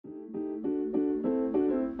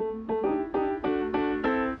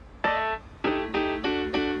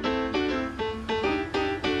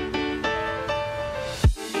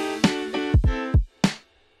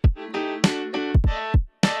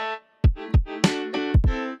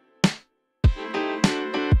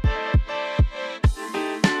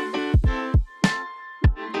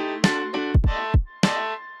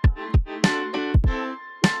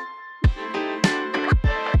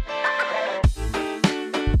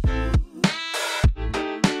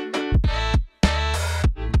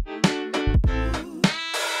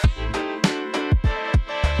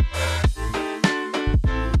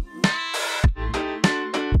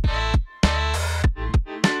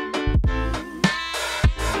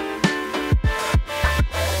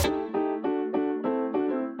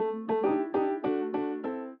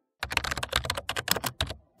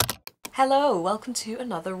Hello, welcome to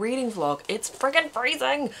another reading vlog. It's friggin'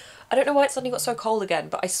 freezing! I don't know why it suddenly got so cold again,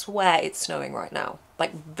 but I swear it's snowing right now.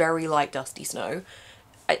 Like, very light dusty snow.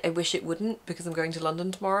 I wish it wouldn't because I'm going to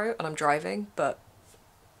London tomorrow and I'm driving, but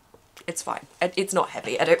it's fine. It's not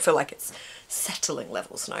heavy. I don't feel like it's settling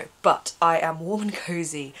level snow, but I am warm and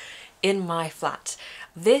cozy in my flat.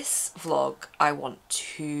 This vlog I want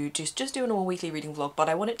to just do a normal weekly reading vlog, but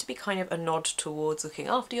I want it to be kind of a nod towards looking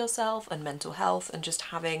after yourself and mental health and just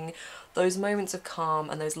having those moments of calm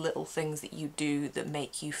and those little things that you do that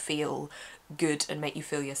make you feel good and make you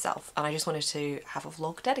feel yourself. And I just wanted to have a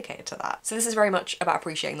vlog dedicated to that. So this is very much about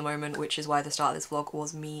appreciating the moment, which is why the start of this vlog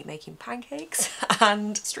was me making pancakes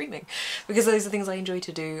and streaming, because those are things I enjoy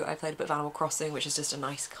to do. I played a bit of Animal Crossing, which is just a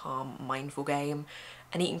nice, calm, mindful game.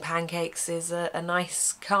 And eating pancakes is a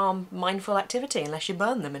nice, calm, mindful activity, unless you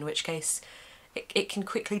burn them, in which case it can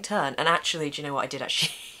quickly turn. And actually, do you know what I did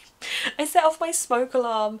actually? I set off my smoke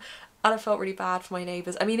alarm and I felt really bad for my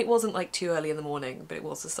neighbours. I mean, it wasn't like too early in the morning, but it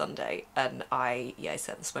was a Sunday, and I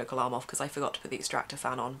set the smoke alarm off because I forgot to put the extractor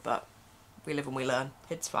fan on, but we live and we learn.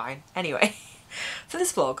 It's fine. Anyway, for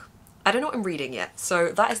this vlog, I don't know what I'm reading yet, so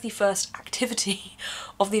that is the first activity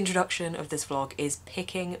of the introduction of this vlog, is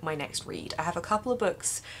picking my next read. I have a couple of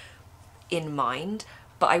books in mind,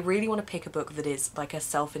 but I really want to pick a book that is like a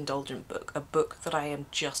self-indulgent book, a book that I am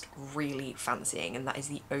just really fancying, and that is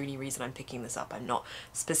the only reason I'm picking this up. I'm not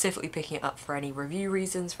specifically picking it up for any review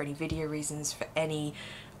reasons, for any video reasons, for any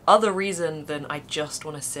other reason than I just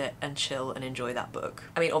want to sit and chill and enjoy that book.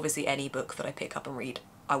 I mean, obviously any book that I pick up and read,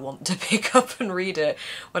 I want to pick up and read it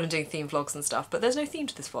when I'm doing theme vlogs and stuff, but there's no theme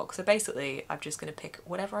to this vlog, so basically I'm just going to pick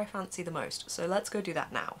whatever I fancy the most. So let's go do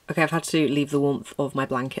that now. Okay, I've had to leave the warmth of my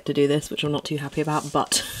blanket to do this, which I'm not too happy about,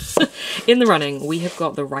 but in the running we have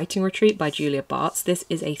got The Writing Retreat by Julia Bartz. This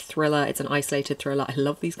is a thriller. It's an isolated thriller. I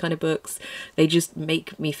love these kind of books. They just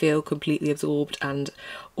make me feel completely absorbed and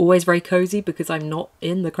always very cozy because I'm not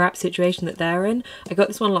in the crap situation that they're in. I got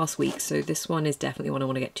this one last week, so this one is definitely one I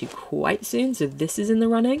want to get to quite soon, so this is in the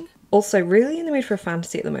running. Also really in the mood for a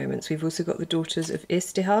fantasy at the moment, so we've also got The Daughters of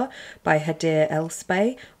Istihar by Hadir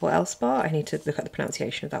Elspay, or Elspar. I need to look at the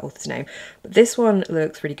pronunciation of that author's name. But this one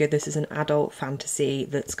looks really good. This is an adult fantasy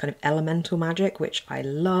that's kind of elemental magic, which I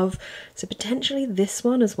love, so potentially this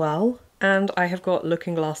one as well. And I have got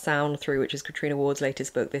Looking Glass Sound Through, which is Katrina Ward's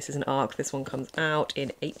latest book. This is an ARC. This one comes out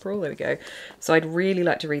in April. There we go. So I'd really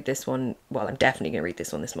like to read this one. Well, I'm definitely going to read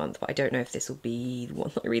this one this month, but I don't know if this will be the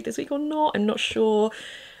one that I read this week or not. I'm not sure.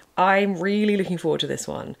 I'm really looking forward to this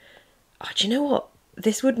one. Oh, do you know what?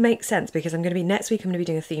 This would make sense because next week I'm going to be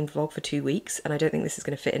doing a themed vlog for 2 weeks, and I don't think this is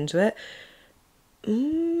going to fit into it.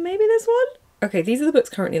 Maybe this one? Okay, these are the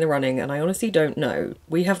books currently in the running, and I honestly don't know.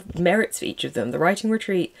 We have merits for each of them. The Writing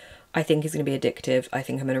Retreat, I think, is going to be addictive. I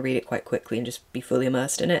think I'm going to read it quite quickly and just be fully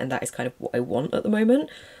immersed in it, and that is kind of what I want at the moment.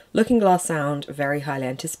 Looking Glass Sound, very highly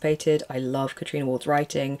anticipated. I love Katrina Ward's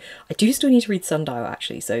writing. I do still need to read Sundial,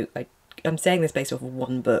 actually, so I'm saying this based off of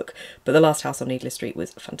one book, but The Last House on Needless Street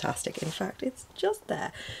was fantastic. In fact, it's just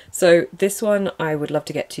there. So this one I would love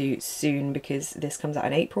to get to soon because this comes out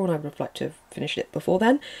in April and I would like to have finished it before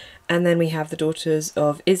then. And then we have The Daughters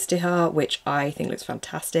of Istihar, which I think looks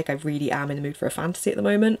fantastic. I really am in the mood for a fantasy at the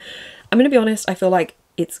moment. I'm going to be honest, I feel like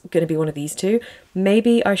it's going to be one of these two.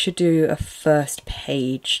 Maybe I should do a first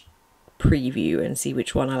page preview and see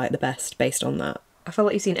which one I like the best based on that. I feel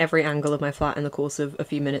like you've seen every angle of my flat in the course of a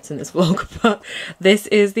few minutes in this vlog, but this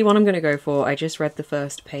is the one I'm going to go for. I just read the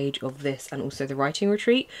first page of this and also The Writing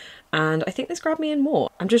Retreat, and I think this grabbed me in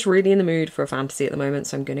more. I'm just really in the mood for a fantasy at the moment,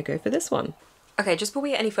 so I'm going to go for this one. Okay, just before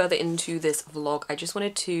we get any further into this vlog, I just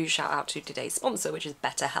wanted to shout out to today's sponsor, which is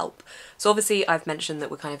BetterHelp. So obviously I've mentioned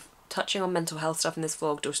that we're kind of touching on mental health stuff in this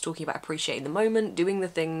vlog, just talking about appreciating the moment, doing the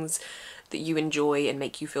things that you enjoy and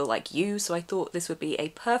make you feel like you, so I thought this would be a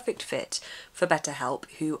perfect fit for BetterHelp,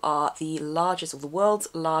 who are the largest, or the world's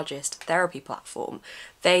largest therapy platform.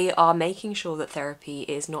 They are making sure that therapy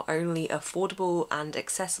is not only affordable and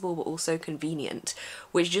accessible, but also convenient,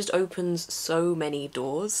 which just opens so many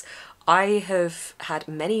doors. I have had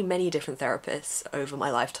many different therapists over my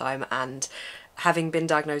lifetime, and having been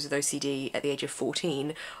diagnosed with OCD at the age of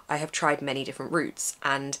 14, I have tried many different routes,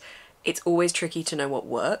 and it's always tricky to know what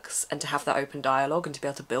works and to have that open dialogue and to be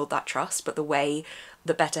able to build that trust. But the way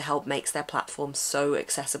that BetterHelp makes their platform so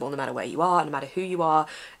accessible, no matter where you are, no matter who you are,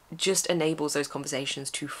 just enables those conversations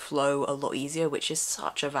to flow a lot easier, which is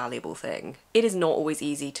such a valuable thing. It is not always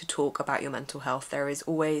easy to talk about your mental health. There is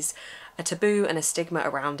always a taboo and a stigma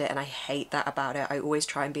around it, and I hate that about it. I always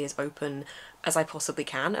try and be as open as I possibly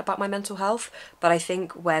can about my mental health, but I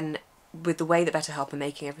think when with the way that BetterHelp are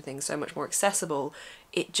making everything so much more accessible,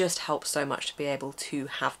 it just helps so much to be able to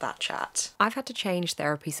have that chat. I've had to change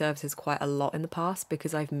therapy services quite a lot in the past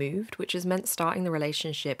because I've moved, which has meant starting the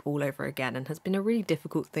relationship all over again and has been a really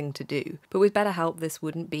difficult thing to do. But with BetterHelp, this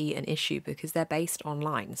wouldn't be an issue because they're based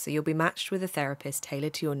online, so you'll be matched with a therapist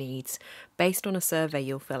tailored to your needs based on a survey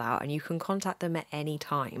you'll fill out, and you can contact them at any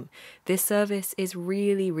time. This service is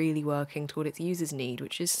really working toward its users' need,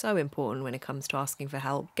 which is so important when it comes to asking for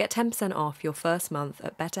help. Get 10% off your first month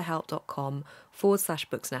at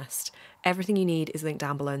betterhelp.com/booksnest. Everything you need is linked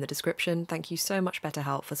down below in the description. Thank you so much,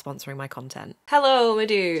 BetterHelp, for sponsoring my content. Hello, my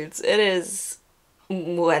dudes. It is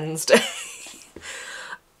Wednesday.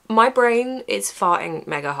 My brain is farting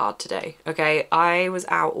mega hard today, okay? I was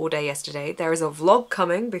out all day yesterday. There is a vlog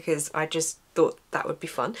coming because I just thought that would be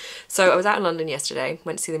fun. So I was out in London yesterday,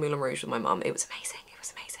 went to see the Moulin Rouge with my mum. It was amazing, it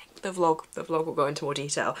was amazing. The vlog will go into more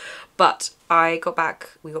detail. But we got back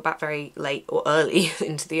very late or early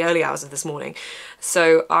into the early hours of this morning.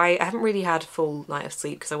 So I haven't really had a full night of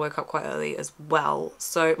sleep because I woke up quite early as well.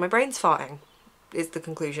 So my brain's farting is the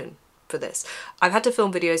conclusion for this. I've had to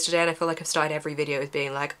film videos today and I feel like I've started every video with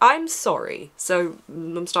being like, I'm sorry. So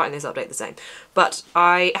I'm starting this update the same. But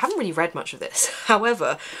I haven't really read much of this.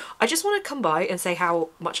 However, I just want to come by and say how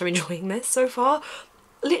much I'm enjoying this so far.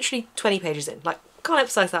 Literally 20 pages in. Like, can't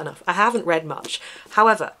emphasize that enough. I haven't read much.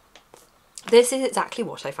 However, this is exactly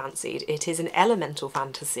what I fancied. It is an elemental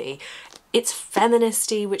fantasy. It's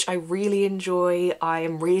feministy, which I really enjoy. I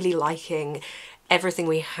am really liking everything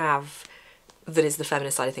we have that is the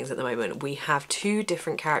feminist side of things at the moment. We have two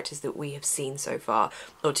different characters that we have seen so far,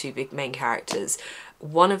 or two big main characters.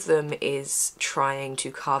 One of them is trying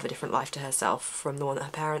to carve a different life to herself from the one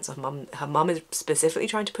that her mum is specifically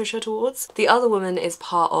trying to push her towards. The other woman is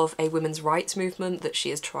part of a women's rights movement that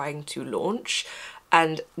she is trying to launch.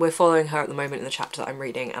 And we're following her at the moment in the chapter that I'm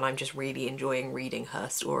reading, and I'm just really enjoying reading her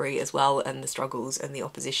story as well, and the struggles and the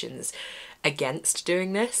oppositions against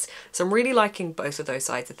doing this. So I'm really liking both of those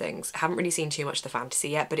sides of things. I haven't really seen too much of the fantasy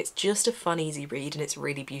yet, but it's just a fun, easy read, and it's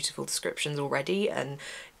really beautiful descriptions already, and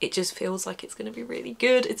it just feels like it's going to be really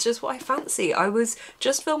good. It's just what I fancy. I was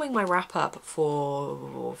just filming my wrap-up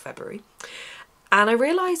for February, and I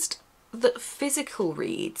realised that physical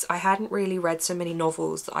reads, I hadn't really read so many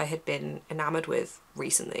novels that I had been enamoured with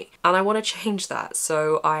recently, and I want to change that.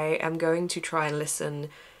 So I am going to try and listen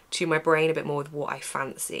to my brain a bit more with what I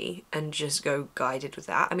fancy and just go guided with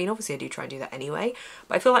that. I mean, obviously I do try and do that anyway,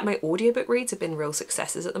 but I feel like my audiobook reads have been real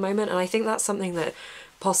successes at the moment, and I think that's something that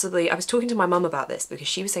possibly, I was talking to my mum about this because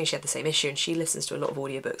she was saying she had the same issue and she listens to a lot of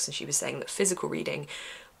audiobooks, and she was saying that physical reading,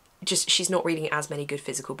 she's not reading as many good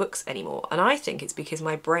physical books anymore. And I think it's because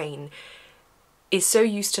my brain is so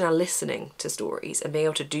used to now listening to stories and being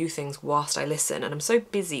able to do things whilst I listen, and I'm so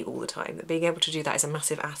busy all the time that being able to do that is a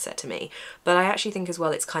massive asset to me. But I actually think as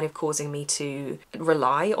well it's kind of causing me to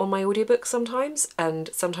rely on my audiobooks sometimes, and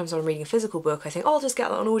sometimes when I'm reading a physical book I think, oh, I'll just get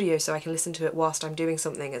that on audio so I can listen to it whilst I'm doing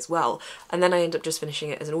something as well, and then I end up just finishing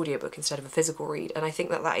it as an audiobook instead of a physical read, and I think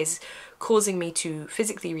that that is causing me to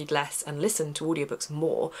physically read less and listen to audiobooks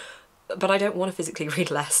more. But I don't want to physically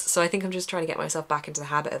read less, so I think I'm just trying to get myself back into the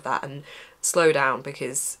habit of that and slow down,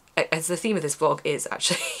 because as the theme of this vlog is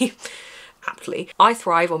actually aptly, I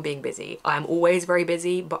thrive on being busy. I am always very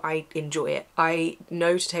busy, but I enjoy it. I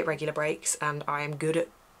know to take regular breaks, and I am good at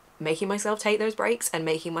making myself take those breaks and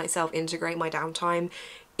making myself integrate my downtime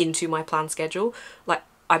into my planned schedule. Like,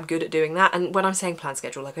 I'm good at doing that. And when I'm saying planned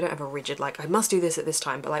schedule, like, I don't have a rigid, like, I must do this at this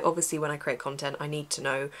time, but like, obviously when I create content I need to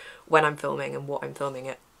know when I'm filming and what I'm filming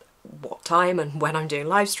at what time and when I'm doing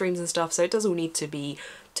live streams and stuff, so it does all need to be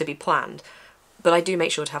planned. But I do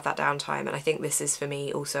make sure to have that downtime, and I think this is for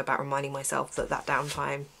me also about reminding myself that that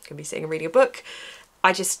downtime can be sitting and reading a book.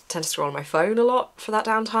 I just tend to scroll on my phone a lot for that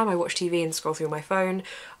downtime. I watch TV and scroll through my phone.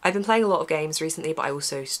 I've been playing a lot of games recently, but I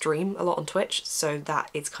also stream a lot on Twitch, so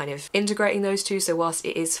that is kind of integrating those two. So whilst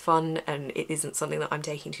it is fun and it isn't something that I'm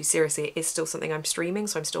taking too seriously, it is still something I'm streaming,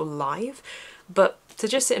 so I'm still live. But to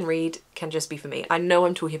just sit and read can just be for me. I know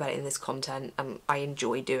I'm talking about it in this content and I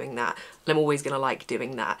enjoy doing that, and I'm always gonna like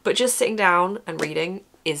doing that. But just sitting down and reading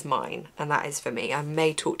is mine, and that is for me. I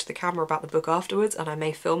may talk to the camera about the book afterwards, and I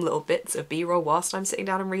may film little bits of B-roll whilst I'm sitting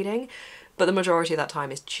down and reading, but the majority of that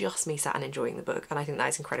time is just me sat and enjoying the book, and I think that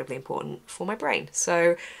is incredibly important for my brain.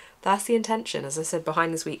 So that's the intention, as I said,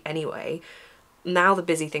 behind this week anyway. Now the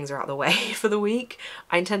busy things are out of the way for the week,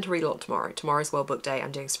 I intend to read a lot tomorrow. Tomorrow's World Book Day.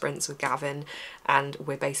 I'm doing sprints with Gavin, and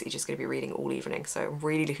we're basically just going to be reading all evening, so I'm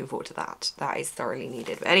really looking forward to that. That is thoroughly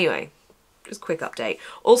needed. But anyway, just a quick update.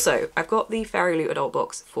 Also, I've got the Fairy Loot adult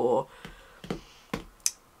books for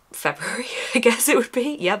February, I guess it would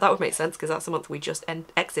be. Yeah, that would make sense because that's the month we just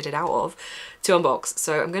exited out of, to unbox.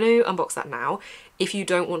 So I'm going to unbox that now. If you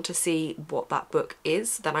don't want to see what that book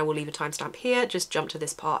is, then I will leave a timestamp here. Just jump to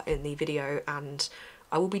this part in the video and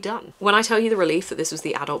I will be done. When I tell you the relief that this was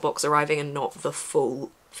the adult box arriving and not the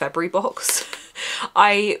full February box,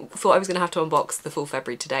 I thought I was going to have to unbox the full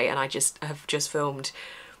February today, and I have just filmed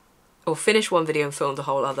or finished one video and filmed a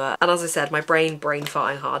whole other. And as I said, my brain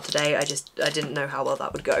farting hard today. I didn't know how well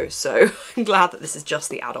that would go. So I'm glad that this is just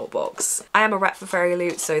the adult box. I am a rep for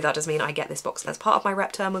FairyLoot, so that does mean I get this box as part of my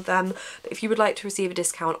rep term with them. But if you would like to receive a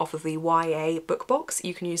discount off of the YA book box,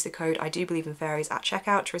 you can use the code I do believe in fairies at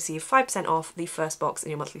checkout to receive 5% off the first box in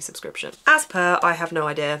your monthly subscription. As per, I have no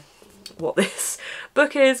idea what this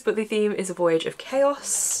book is, but the theme is a voyage of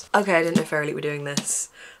chaos. Okay, I didn't know FairyLoot were doing this.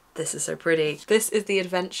 This is so pretty. This is The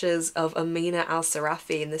Adventures of Amina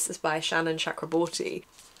Al-Sarafi, and this is by Shannon Chakraborty.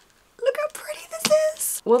 Look how pretty this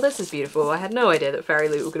is! Well, this is beautiful. I had no idea that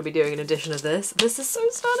FairyLoot were going to be doing an edition of this. This is so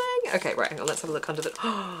stunning! Okay, right, hang on, let's have a look under the...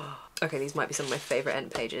 Okay, these might be some of my favourite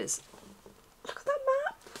end pages. Look at that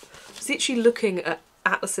map! I was literally looking at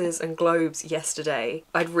atlases and globes yesterday.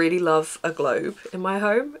 I'd really love a globe in my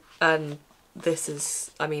home, and this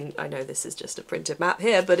is, I mean, I know this is just a printed map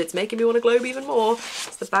here, but it's making me want a globe even more.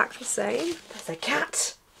 Is the back the same? There's a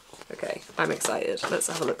cat. Okay, I'm excited. Let's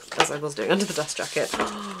have a look, as I was doing under the dust jacket.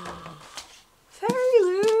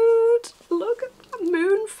 FairyLoot! Look at that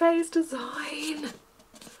moon phase design.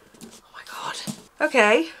 Oh my god.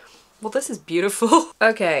 Okay. Well, this is beautiful.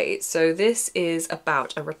 Okay, so this is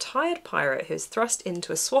about a retired pirate who's thrust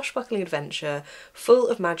into a swashbuckling adventure full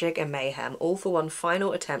of magic and mayhem, all for one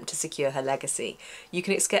final attempt to secure her legacy. You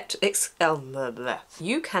can expect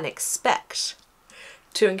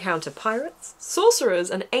to encounter pirates, sorcerers,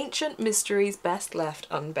 and ancient mysteries best left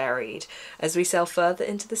unburied. As we sail further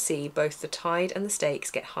into the sea, both the tide and the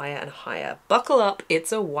stakes get higher and higher. Buckle up,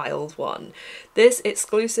 it's a wild one. This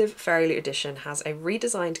exclusive FairyLoot edition has a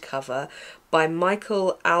redesigned cover by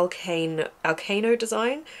Michael Alcano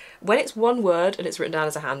Design. When it's one word and it's written down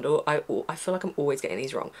as a handle, I feel like I'm always getting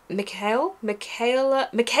these wrong. Michaela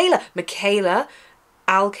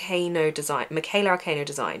Alcano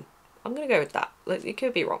Design. I'm going to go with that. It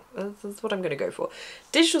could be wrong. That's what I'm going to go for.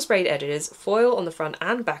 Digital sprayed edges, foil on the front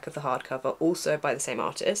and back of the hardcover, also by the same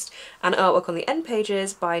artist, and artwork on the end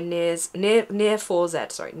pages by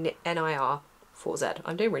Nir4Z, sorry, Nir4Z.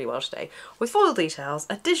 I'm doing really well today. With foil details,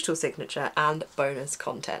 a digital signature, and bonus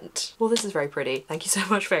content. Well, this is very pretty. Thank you so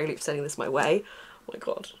much, FairyLoot, for sending this my way. Oh my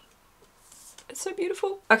god. It's so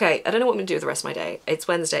beautiful. Okay, I don't know what I'm gonna do with the rest of my day. It's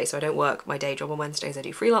Wednesday, so I don't work my day job on Wednesdays. I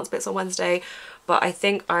do freelance bits on Wednesday, but I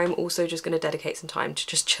think I'm also just gonna dedicate some time to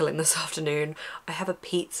just chilling this afternoon. I have a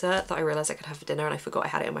pizza that I realised I could have for dinner and I forgot I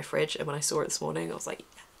had it in my fridge, and when I saw it this morning, I was like,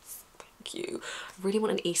 yes, thank you. I really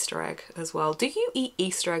want an Easter egg as well. Do you eat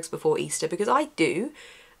Easter eggs before Easter? Because I do,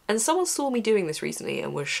 and someone saw me doing this recently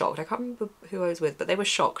and was shocked. I can't remember who I was with, but they were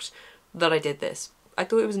shocked that I did this. I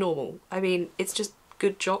thought it was normal. I mean, it's just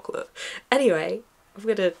good chocolate. Anyway, I'm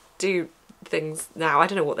gonna do things now. I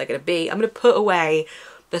don't know what they're gonna be. I'm gonna put away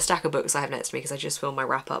the stack of books I have next to me because I just filmed my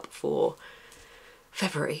wrap up for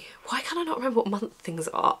February. Why can't I not remember what month things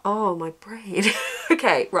are? Oh, my brain.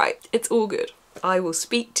 Okay, right, it's all good. I will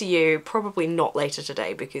speak to you probably not later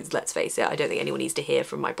today because, let's face it, I don't think anyone needs to hear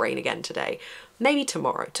from my brain again today. Maybe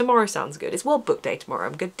tomorrow. Tomorrow sounds good. It's World Book Day tomorrow.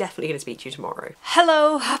 I'm definitely going to speak to you tomorrow.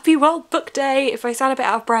 Hello, happy World Book Day. If I sound a bit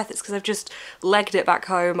out of breath, it's because I've just legged it back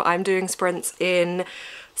home. I'm doing sprints in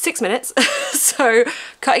 6 minutes, so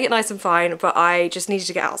cutting it nice and fine, but I just needed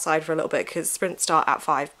to get outside for a little bit because sprints start at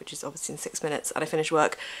 5, which is obviously in 6 minutes, and I finish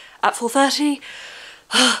work at 4:30.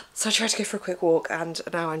 So I tried to go for a quick walk, and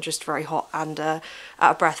now I'm just very hot and out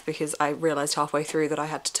of breath because I realised halfway through that I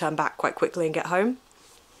had to turn back quite quickly and get home.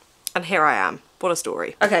 And here I am. What a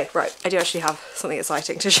story. Okay, right, I do actually have something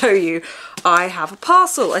exciting to show you. I have a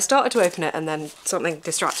parcel. I started to open it and then something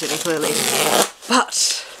distracted me clearly.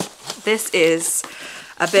 But this is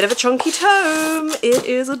a bit of a chunky tome. It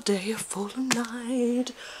is A Day of Fallen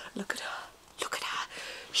Night. Look at her. Look at her.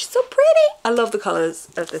 She's so pretty. I love the colours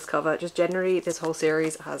of this cover. Just generally, this whole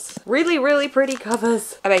series has really, really pretty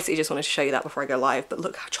covers. I basically just wanted to show you that before I go live, but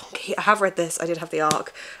look how chunky. I have read this. I did have the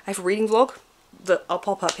arc. I have a reading vlog that I'll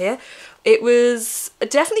pop up here. It was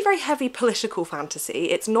definitely very heavy political fantasy.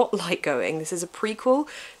 It's not light going. This is a prequel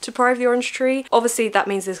to Priory of the Orange Tree. Obviously that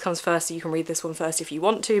means this comes first, so you can read this one first if you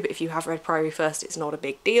want to, but if you have read Priory first, it's not a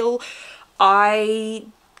big deal. I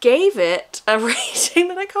gave it a rating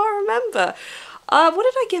that I can't remember. What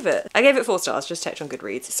did I give it? I gave it 4 stars, just checked on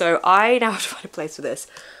Goodreads. So I now have to find a place for this.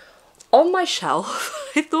 On my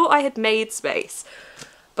shelf, I thought I had made space,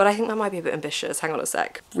 but I think that might be a bit ambitious. Hang on a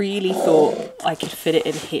sec. Really thought I could fit it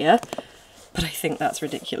in here, but I think that's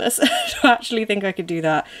ridiculous. I don't actually think I could do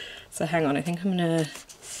that. So hang on, I think I'm gonna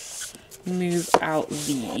move out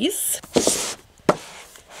these.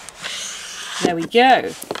 There we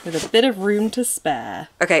go, with a bit of room to spare.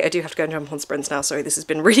 Okay, I do have to go and jump on sprints now. Sorry, this has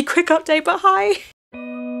been a really quick update, but hi.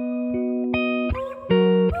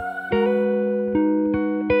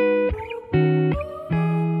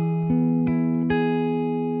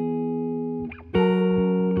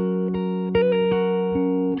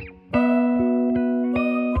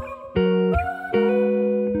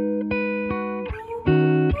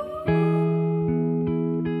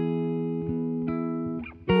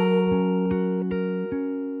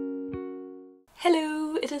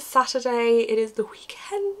 Hello, it is Saturday, it is the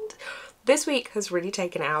weekend. This week has really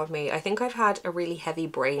taken it out of me. I think I've had a really heavy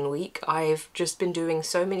brain week. I've just been doing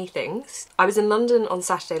so many things. I was in London on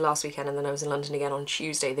Saturday last weekend, and then I was in London again on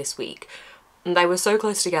Tuesday this week. And they were so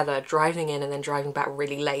close together, driving in and then driving back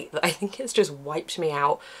really late, that I think it's just wiped me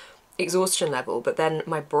out exhaustion level. But then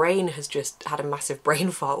my brain has just had a massive brain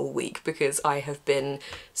fart all week because I have been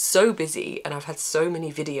so busy and I've had so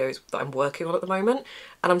many videos that I'm working on at the moment,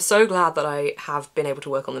 and I'm so glad that I have been able to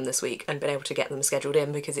work on them this week and been able to get them scheduled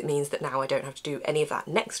in, because it means that now I don't have to do any of that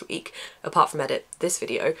next week apart from edit this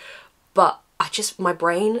video. But my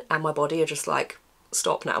brain and my body are just like,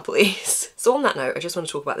 stop now please. So on that note, I just want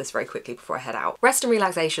to talk about this very quickly before I head out. Rest and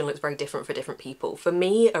relaxation looks very different for different people. For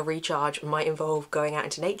me, a recharge might involve going out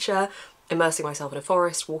into nature, immersing myself in a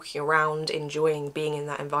forest, walking around, enjoying being in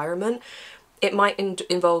that environment. It might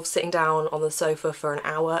involve sitting down on the sofa for an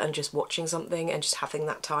hour and just watching something and just having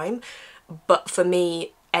that time. But for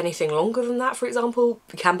me, anything longer than that, for example,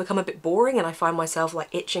 can become a bit boring, and I find myself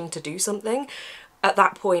like itching to do something. At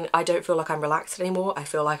that point, I don't feel like I'm relaxed anymore. I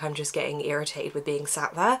feel like I'm just getting irritated with being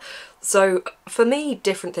sat there. So for me,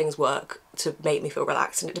 different things work to make me feel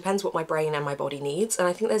relaxed, and it depends what my brain and my body needs. And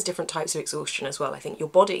I think there's different types of exhaustion as well. I think your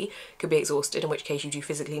body could be exhausted, in which case you do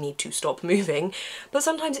physically need to stop moving, but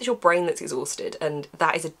sometimes it's your brain that's exhausted, and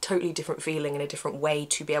that is a totally different feeling and a different way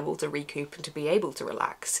to be able to recoup and to be able to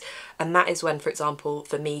relax. And that is when, for example,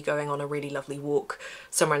 for me, going on a really lovely walk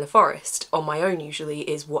somewhere in the forest on my own usually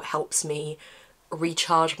is what helps me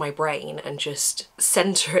recharge my brain and just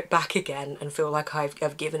center it back again and feel like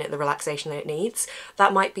I've given it the relaxation that it needs.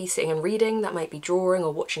 That might be sitting and reading, that might be drawing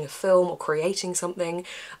or watching a film or creating something.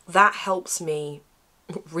 That helps me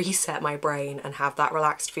reset my brain and have that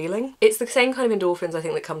relaxed feeling. It's the same kind of endorphins I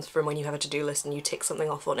think that comes from when you have a to-do list and you tick something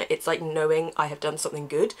off on it. It's like knowing I have done something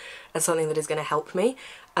good and something that is going to help me,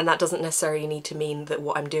 and that doesn't necessarily need to mean that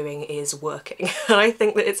what I'm doing is working. And I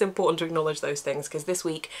think that it's important to acknowledge those things, because this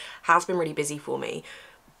week has been really busy for me,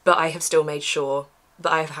 but I have still made sure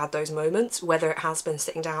that I've had those moments, whether it has been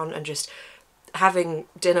sitting down and just having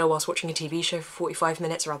dinner whilst watching a TV show for 45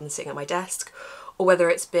 minutes rather than sitting at my desk, or whether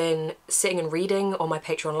it's been sitting and reading on my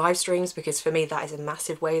Patreon live streams, because for me that is a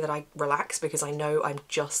massive way that I relax, because I know I'm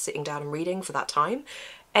just sitting down and reading for that time.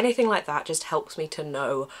 Anything like that just helps me to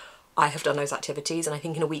know I have done those activities, and I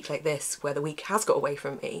think in a week like this, where the week has got away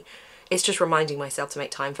from me, it's just reminding myself to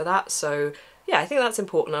make time for that. So yeah, I think that's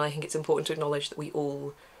important, and I think it's important to acknowledge that we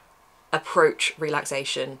all approach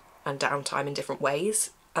relaxation and downtime in different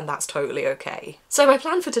ways, and that's totally okay. So my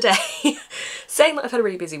plan for today, saying that I've had a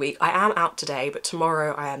really busy week, I am out today, but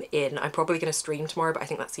tomorrow I am in. I'm probably going to stream tomorrow, but I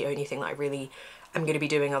think that's the only thing that I really am going to be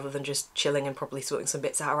doing other than just chilling and probably sorting some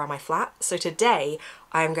bits out around my flat. So today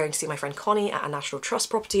I am going to see my friend Connie at a National Trust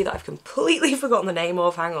property that I've completely forgotten the name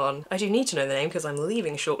of. Hang on. I do need to know the name because I'm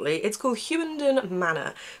leaving shortly. It's called Hughenden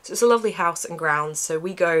Manor. So it's a lovely house and grounds. So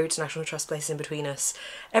we go to National Trust Place in between us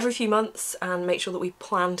every few months and make sure that we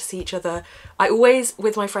plan to see each other. I always,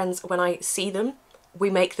 with my friends, when I see them, we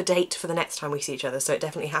make the date for the next time we see each other, so it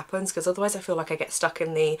definitely happens, because otherwise I feel like I get stuck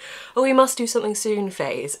in the, oh, we must do something soon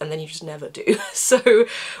phase, and then you just never do. So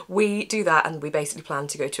we do that, and we basically plan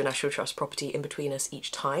to go to a National Trust property in between us each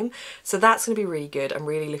time. So that's going to be really good. I'm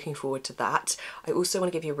really looking forward to that. I also want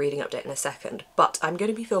to give you a reading update in a second, but I'm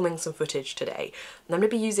going to be filming some footage today, and I'm going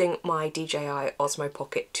to be using my DJI Osmo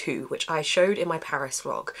Pocket 2, which I showed in my Paris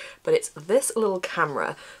vlog, but it's this little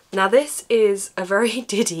camera. Now this is a very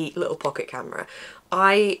diddy little pocket camera.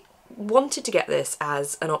 I wanted to get this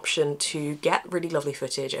as an option to get really lovely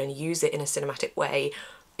footage and use it in a cinematic way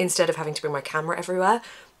instead of having to bring my camera everywhere.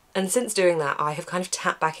 And since doing that, I have kind of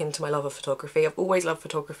tapped back into my love of photography. I've always loved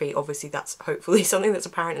photography. Obviously that's hopefully something that's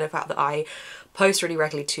apparent in the fact that I post really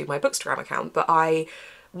regularly to my Bookstagram account, but I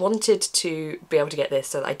wanted to be able to get this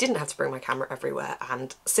so that I didn't have to bring my camera everywhere,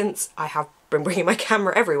 and since I have been bringing my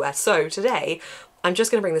camera everywhere, so today I'm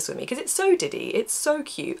just going to bring this with me because it's so diddy, it's so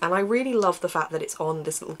cute, and I really love the fact that it's on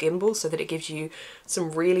this little gimbal so that it gives you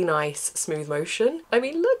some really nice smooth motion. I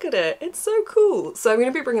mean, look at it, it's so cool. So I'm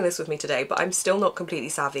going to be bringing this with me today, but I'm still not completely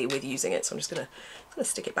savvy with using it, so I'm just going to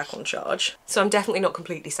stick it back on charge. So I'm definitely not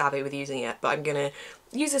completely savvy with using it, but I'm going to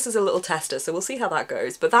use this as a little tester, so we'll see how that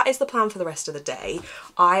goes. But that is the plan for the rest of the day.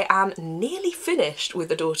 I am nearly finished with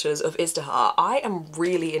the Daughters of Izdihar. I am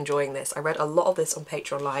really enjoying this. I read a lot of this on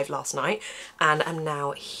Patreon Live last night and am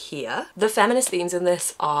now here. The feminist themes in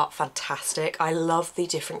this are fantastic. I love the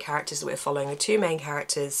different characters that we're following. The two main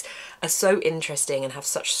characters are so interesting and have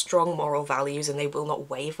such strong moral values, and they will not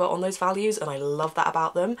waver on those values, and I love that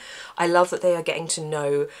about them. I love that they are getting to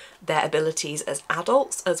know their abilities as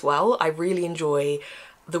adults as well. I really enjoy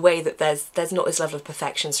the way that there's not this level of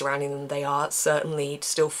perfection surrounding them. They are certainly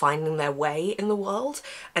still finding their way in the world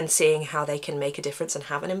and seeing how they can make a difference and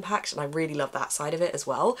have an impact, and I really love that side of it as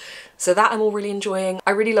well. So that I'm all really enjoying.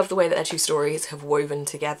 I really love the way that their two stories have woven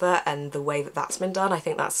together and the way that that's been done. I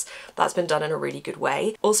think that's been done in a really good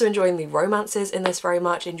way. Also enjoying the romances in this very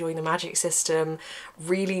much, enjoying the magic system.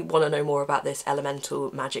 Really want to know more about this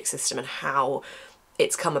elemental magic system and how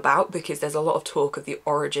it's come about, because there's a lot of talk of the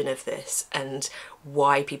origin of this and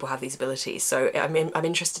why people have these abilities. So I'm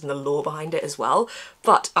interested in the lore behind it as well,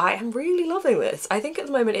 but I am really loving this. I think at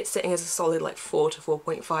the moment it's sitting as a solid like 4 to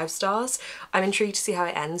 4.5 stars. I'm intrigued to see how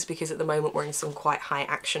it ends, because at the moment we're in some quite high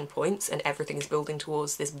action points and everything is building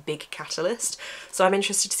towards this big catalyst. So I'm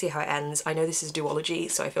interested to see how it ends. I know this is duology,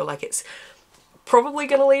 so I feel like it's probably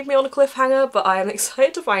going to leave me on a cliffhanger, but I am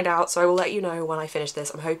excited to find out, so I will let you know when I finish this.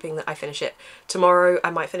 I'm hoping that I finish it tomorrow. I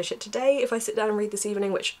might finish it today if I sit down and read this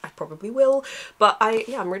evening, which I probably will, but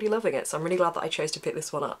yeah, I'm really loving it, so I'm really glad that I chose to pick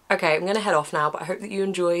this one up. Okay, I'm going to head off now, but I hope that you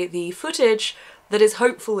enjoy the footage that is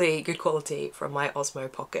hopefully good quality from my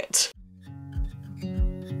Osmo Pocket.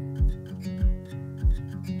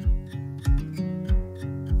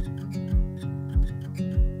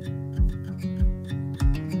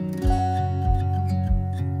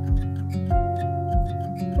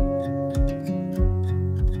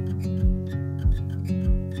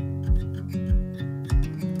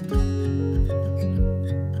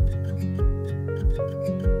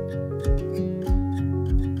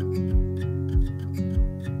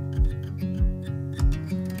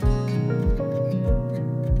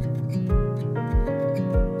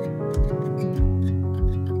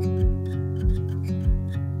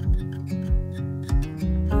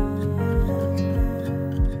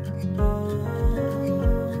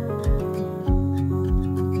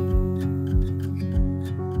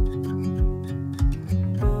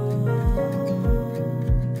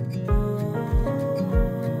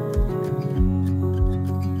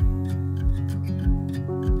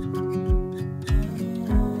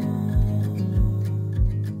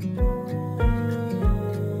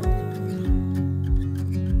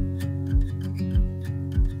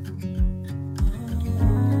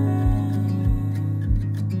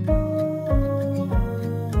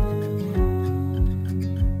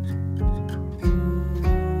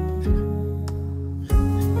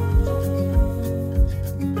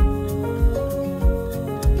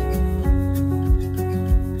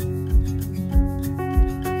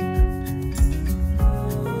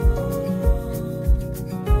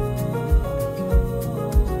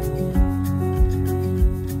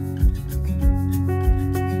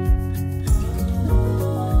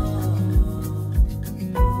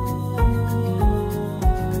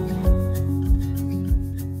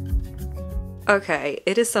 Okay,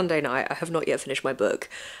 it is Sunday night. I have not yet finished my book,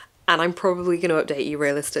 and I'm probably going to update you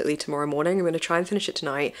realistically tomorrow morning. I'm going to try and finish it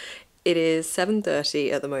tonight. It is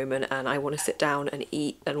 7:30 at the moment, and I want to sit down and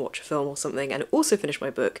eat and watch a film or something and also finish my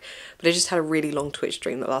book, but I just had a really long Twitch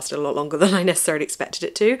stream that lasted a lot longer than I necessarily expected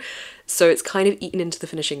it to, so it's kind of eaten into the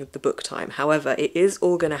finishing of the book time. However, it is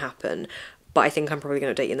all going to happen, but I think I'm probably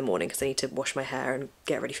going to update you in the morning because I need to wash my hair and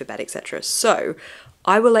get ready for bed, etc. So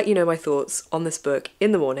I will let you know my thoughts on this book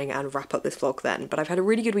in the morning and wrap up this vlog then. But I've had a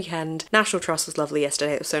really good weekend. National Trust was lovely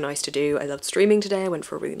yesterday. It was so nice to do. I loved streaming today. I went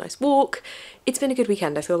for a really nice walk. It's been a good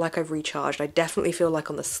weekend. I feel like I've recharged. I definitely feel like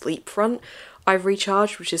on the sleep front I've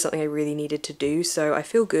recharged, which is something I really needed to do. So I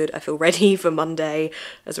feel good. I feel ready for Monday,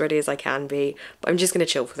 as ready as I can be. But I'm just going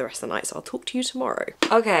to chill for the rest of the night, so I'll talk to you tomorrow.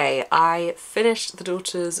 Okay, I finished The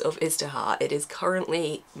Daughters of Izdihar. It is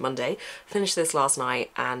currently Monday. Finished this last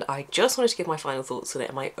night, and I just wanted to give my final thoughts thoughts on it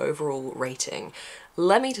and my overall rating,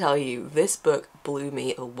 let me tell you, this book blew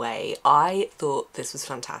me away. I thought this was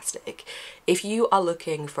fantastic. If you are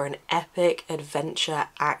looking for an epic, adventure,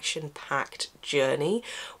 action-packed journey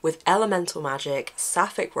with elemental magic,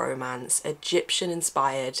 sapphic romance,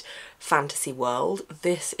 Egyptian-inspired fantasy world,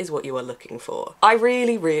 this is what you are looking for. I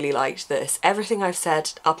really, really liked this. Everything I've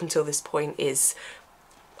said up until this point is,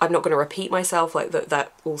 I'm not going to repeat myself, like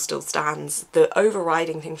that all still stands. The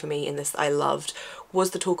overriding thing for me in this that I loved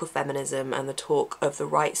was the talk of feminism and the talk of the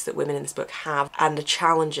rights that women in this book have and the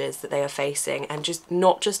challenges that they are facing, and just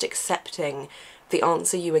not just accepting the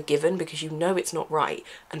answer you are given because you know it's not right,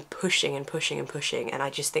 and pushing and pushing and pushing. And I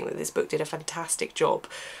just think that this book did a fantastic job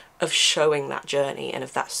of showing that journey and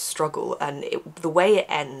of that struggle, and the way it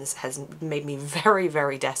ends has made me very,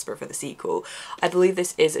 very desperate for the sequel. I believe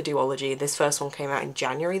this is a duology. This first one came out in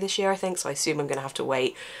January this year, I think, so I assume I'm gonna have to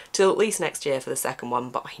wait till at least next year for the second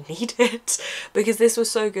one, but I need it because this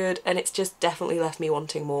was so good and it's just definitely left me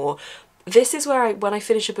wanting more. This is where when I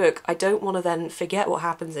finish a book, I don't want to then forget what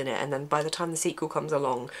happens in it, and then by the time the sequel comes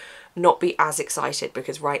along, not be as excited,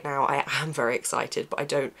 because right now I am very excited, but I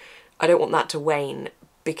don't want that to wane,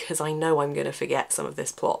 because I know I'm going to forget some of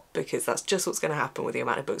this plot, because that's just what's going to happen with the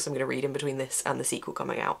amount of books I'm going to read in between this and the sequel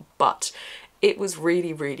coming out. But it was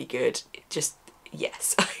really, really good. Just,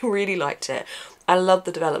 yes, I really liked it. I loved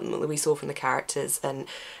the development that we saw from the characters and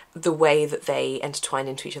the way that they intertwined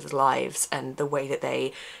into each other's lives and the way that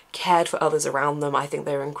they cared for others around them. I think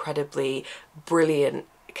they were incredibly brilliant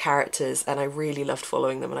characters, and I really loved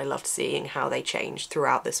following them, and I loved seeing how they changed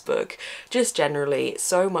throughout this book. Just generally,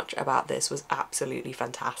 so much about this was absolutely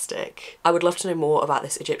fantastic. I would love to know more about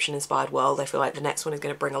this Egyptian inspired world. I feel like the next one is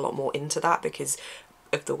going to bring a lot more into that because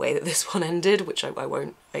of the way that this one ended, which I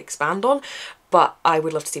won't expand on, but I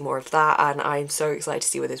would love to see more of that, and I'm so excited to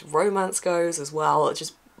see where this romance goes as well. It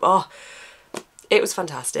just, oh, it was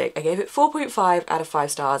fantastic. I gave it 4.5 out of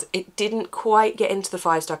 5 stars. It didn't quite get into the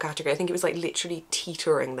 5-star category. I think it was like literally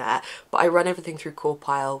teetering there, but I run everything through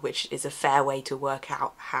Corepile, which is a fair way to work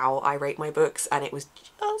out how I rate my books, and it was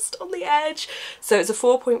just on the edge. So it's a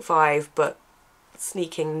 4.5, but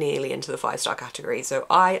sneaking nearly into the 5-star category, so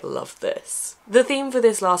I loved this. The theme for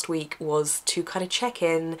this last week was to kind of check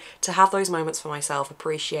in, to have those moments for myself,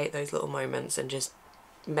 appreciate those little moments and just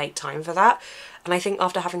make time for that. And I think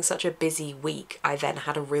after having such a busy week, I then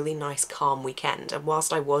had a really nice calm weekend, and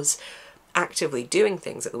whilst I was actively doing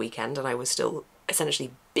things at the weekend and I was still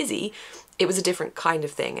essentially busy, it was a different kind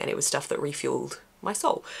of thing, and it was stuff that refueled my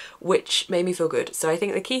soul, which made me feel good. So I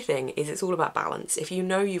think the key thing is it's all about balance. If you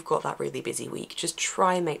know you've got that really busy week, just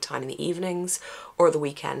try and make time in the evenings or at the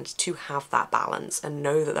weekend to have that balance, and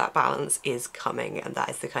know that that balance is coming, and that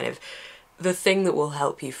is the kind of the thing that will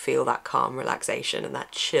help you feel that calm relaxation and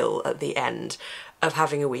that chill at the end of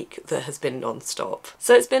having a week that has been non-stop.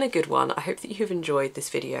 So it's been a good one. I hope that you've enjoyed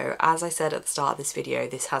this video. As I said at the start of this video,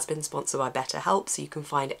 this has been sponsored by BetterHelp, so you can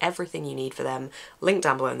find everything you need for them linked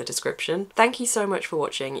down below in the description. Thank you so much for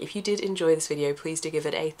watching. If you did enjoy this video, please do give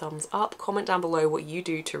it a thumbs up, comment down below what you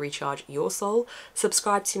do to recharge your soul,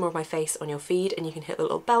 subscribe to see more of my face on your feed, and you can hit the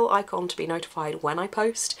little bell icon to be notified when I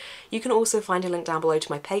post. You can also find a link down below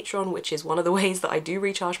to my Patreon, which is one of the ways that I do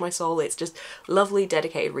recharge my soul. It's just lovely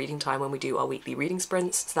dedicated reading time when we do our weekly reading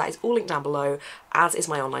sprints, so that is all linked down below, as is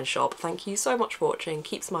my online shop. Thank you so much for watching,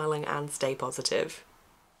 keep smiling and stay positive.